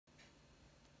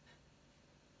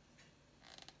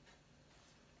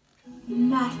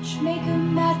Matchmaker,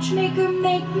 matchmaker,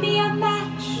 make me a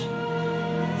match.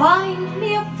 Find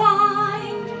me a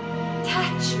find,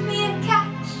 catch me a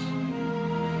catch.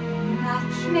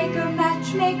 Matchmaker,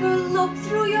 matchmaker, look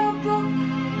through your book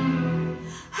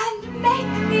and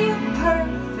make me a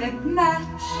perfect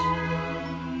match.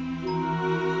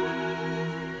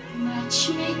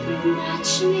 Matchmaker,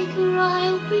 matchmaker,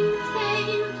 I'll bring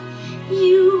fame.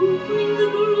 You bring the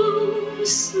groom,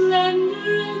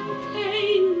 slender and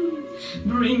pale.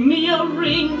 Bring me a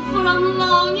ring, for I'm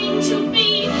longing to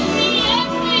be the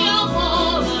envy of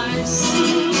all I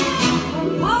see.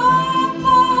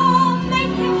 Papa,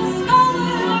 make him a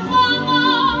scholar.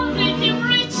 Mama, make him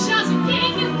rich as a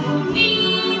king.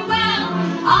 Me, well,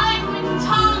 I wouldn't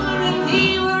tolerate if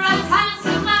he were as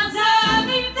handsome as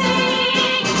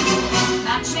anything.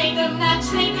 Matchmaker,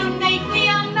 matchmaker, make me a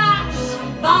match.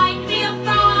 Find me a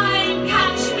find,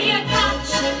 catch me a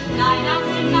catch. Night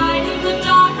after night in the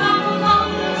dark I'm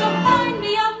alone, so find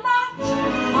me a match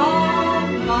of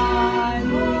my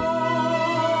own.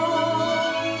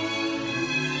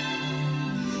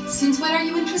 Since when are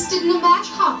you interested in a match,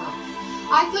 Papa?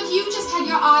 I thought you just had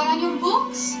your eye on your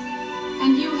books.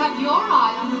 And you have your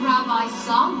eye on the rabbi's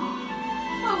son.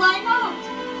 Well, why not?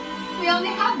 We only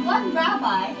have one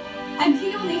rabbi, and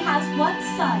he only has one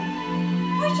son.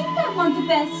 Why shouldn't I want the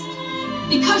best?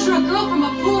 Because you're a girl from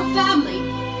a poor family.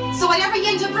 So whatever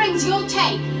Yinta brings, you'll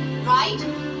take, right?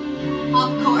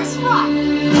 Of course, right.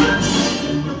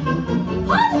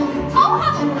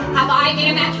 Have I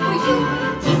made a match for you?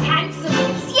 He's handsome,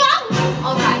 he's young.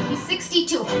 All right, he's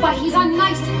 62, but he's a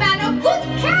nice man, a good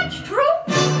catch. True?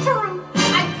 True.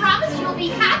 I promise you'll be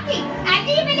happy. And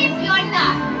even if you're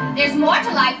not, there's more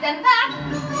to life than that.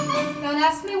 Don't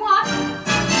ask me what.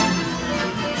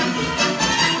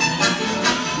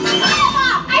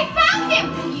 Mama, I found him.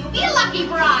 You be a lucky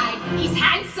bride. He's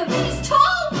handsome, he's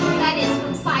tall. That is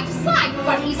from side to side,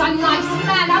 but he's a nice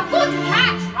man, a good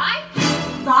catch, right?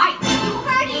 Right. You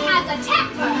heard he has a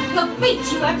temper. He'll beat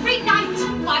you every night,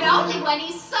 but only when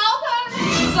he's sober.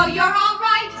 So you're all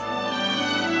right?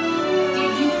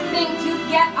 Did you think you'd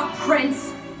get a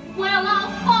prince? Well,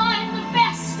 I'll find the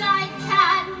best I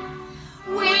can.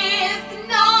 With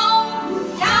no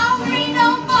dowry,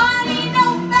 no money,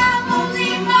 no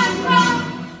family background.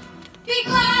 Be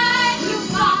glad you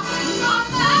got your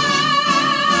man.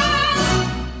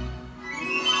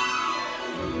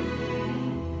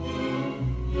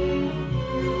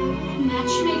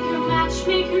 Matchmaker,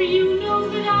 matchmaker, you know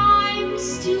that I'm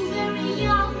still very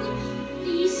young.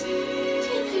 Please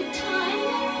take your time.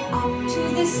 Up to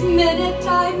this minute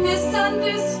I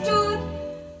misunderstood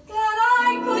that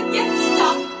I could get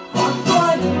stuck for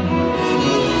good.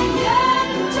 Yet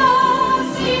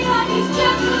see that he's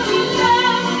gently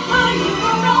there, and you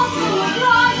were also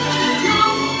obliged.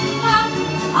 Now that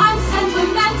I'm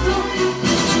sentimental,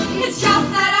 it's just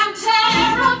that I'm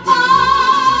terrified.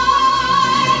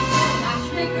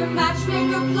 Matchmaker,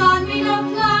 matchmaker, plan me no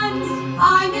plans.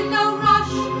 I'm in no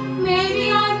rush,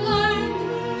 maybe I've learned.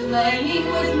 Playing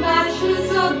with matches,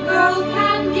 a girl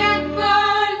can get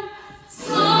burned.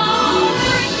 So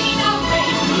bring me no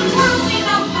ring, prove me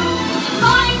no proof,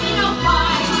 buy me no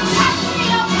pie, catch me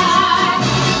no pie,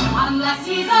 unless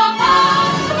he's a